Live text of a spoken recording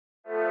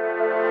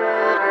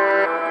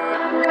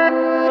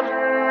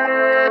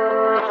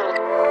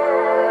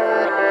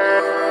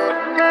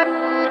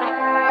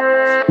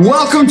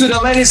Welcome to the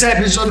latest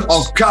episode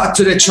of Cut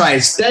to the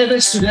Chase.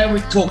 Davis, today we're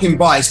talking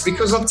buys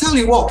because I'll tell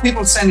you what,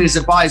 people saying it's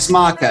a buyer's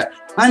market.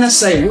 And I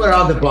say, where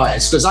are the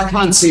buyers? Because I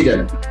can't see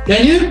them.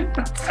 Can you?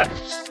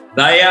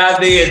 They are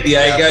there,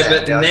 Diego,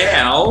 but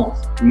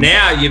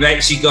now you've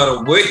actually got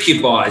to work your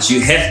buyers.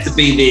 You have to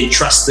be their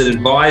trusted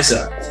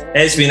advisor.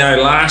 As we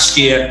know, last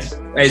year,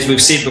 as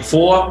we've said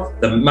before,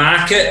 the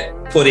market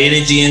put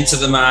energy into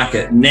the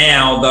market.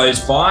 Now those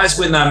buyers,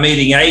 when they're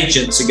meeting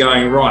agents, are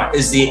going, right,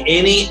 is there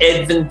any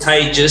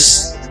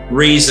advantageous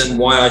reason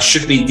why I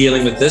should be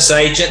dealing with this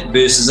agent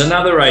versus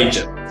another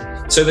agent?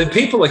 So the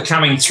people are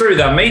coming through,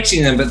 they're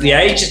meeting them, but the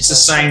agents are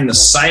saying the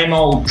same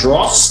old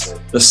dross,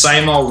 the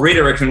same old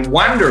rhetoric, and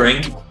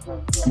wondering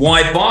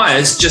why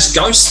buyers just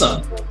ghost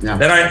them. Yeah.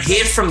 They don't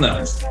hear from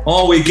them.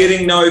 Oh, we're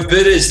getting no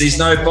bidders, there's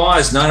no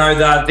buyers. No,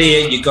 they're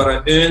there. You've got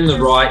to earn the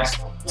right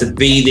to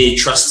be their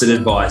trusted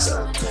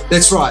advisor.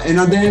 That's right. And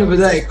at the end of the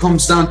day, it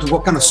comes down to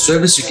what kind of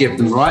service you give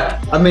them, right?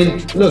 I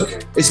mean,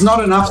 look, it's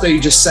not enough that you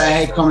just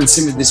say, hey, come and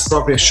see me this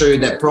property, I'll show you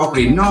that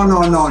property.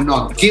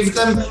 No. Give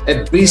them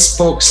a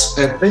bespoke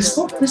service.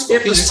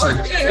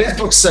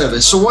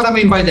 So what I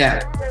mean by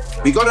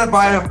that, you got a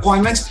buyer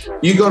appointment,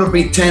 you got to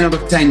be 10 out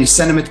of 10. You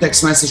send them a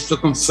text message to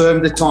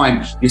confirm the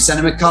time. You send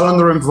them a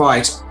calendar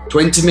invite,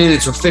 20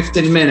 minutes or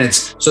 15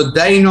 minutes, so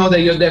they know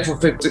that you're there for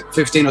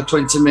 15 or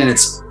 20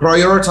 minutes.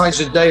 Prioritize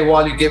your day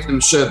while you give them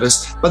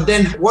service. But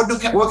then what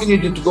can you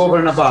do to go over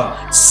and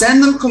above?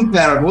 Send them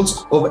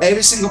comparables of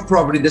every single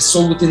property that's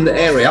sold within the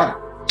area,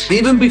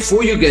 even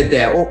before you get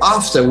there or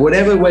after,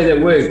 whatever way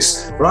that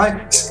works, right?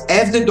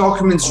 Have the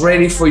documents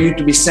ready for you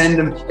to be sent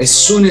them as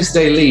soon as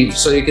they leave.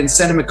 So you can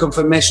send them a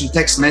confirmation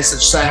text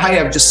message, say, hey,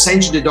 I've just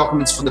sent you the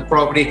documents for the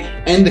property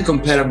and the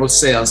comparable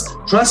sales.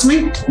 Trust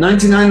me,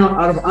 99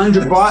 out of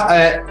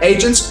 100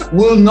 agents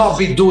will not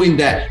be doing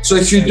that. So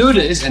if you do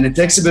this, and it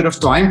takes a bit of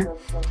time,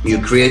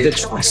 you create a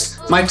choice.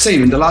 My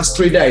team, in the last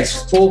 3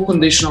 days, 4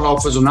 conditional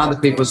offers on other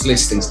people's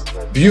listings.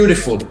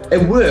 Beautiful.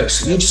 It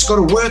works. You just got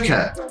to work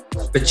at it.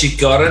 But you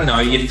got to know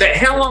your fact.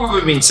 How long have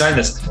we been saying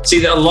this?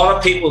 See, that a lot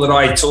of people that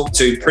I talk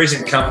to,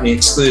 present company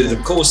excluded,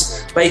 of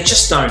course, they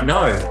just don't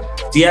know.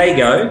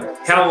 Diego,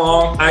 how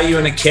long are you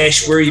in a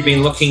cash? Where have you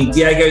been looking?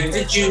 Diego,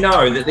 did you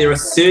know that there are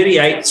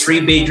 38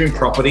 3-bedroom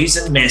properties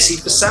in Massey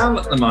for sale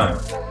at the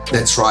moment?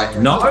 That's right.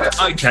 No?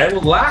 Okay,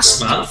 well,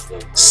 last month,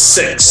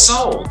 6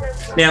 sold.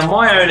 Now,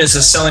 my owners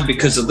are selling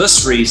because of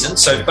this reason.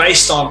 So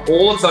based on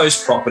all of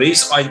those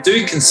properties, I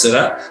do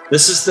consider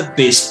this is the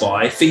best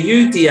buy for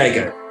you,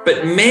 Diego.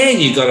 But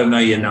man, you got to know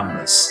your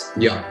numbers.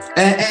 Yeah.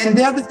 And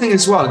the other thing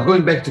as well,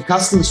 going back to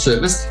customer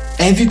service,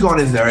 have you got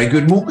a very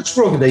good mortgage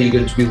broker that you're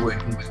going to be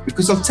working with?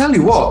 Because I'll tell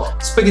you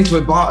what, speaking to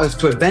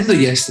a vendor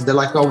yesterday, they're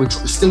like, oh, we're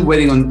still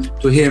waiting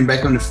to hear him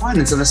back on the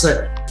finance. And I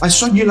said, I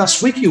saw you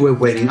last week, you were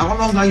waiting. How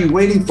long are you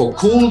waiting for?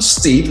 Call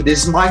Steve,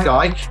 this is my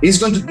guy. He's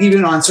going to give you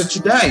an answer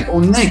today.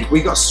 Or Nick,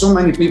 we got so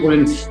many people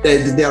in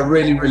there, they are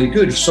really, really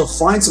good. So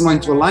find someone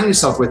to align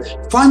yourself with.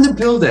 Find a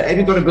builder. Have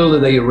you got a builder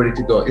that you're ready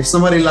to go? If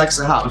somebody likes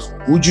a house,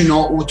 would you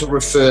know who to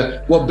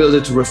refer, what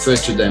builder to refer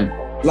to them?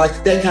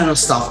 Like that kind of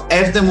stuff.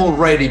 Have them all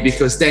ready,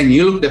 because then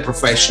you look the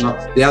professional,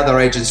 the other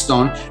agents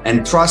don't.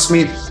 And trust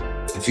me,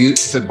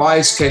 if a buyer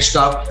is cashed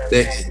up,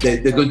 they're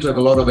going to have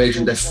a lot of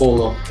agents that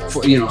fall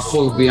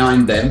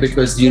behind them,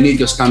 because you need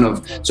those kind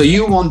of. So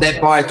you want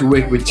that buyer to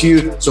work with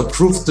you. So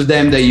prove to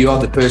them that you are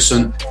the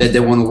person that they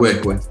want to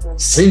work with.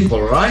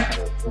 Simple, right?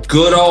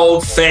 Good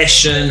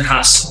old-fashioned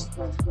hustle.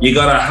 You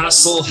got to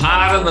hustle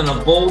harder than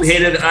a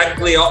bald-headed,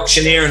 ugly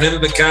auctioneer in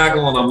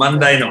Invercargill on a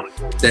Monday night.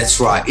 That's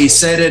right. He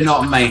said it,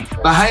 not me.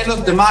 But hey,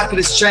 look, the market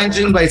is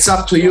changing, but it's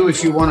up to you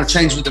if you want to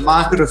change with the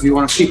market or if you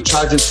want to keep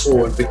charging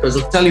forward. Because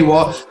I'll tell you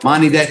what,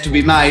 money there to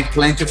be made,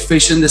 plenty of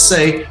fish in the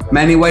sea,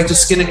 many ways to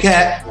skin a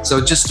cat. So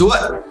just do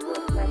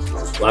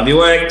it. Love your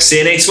work. See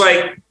you next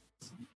week.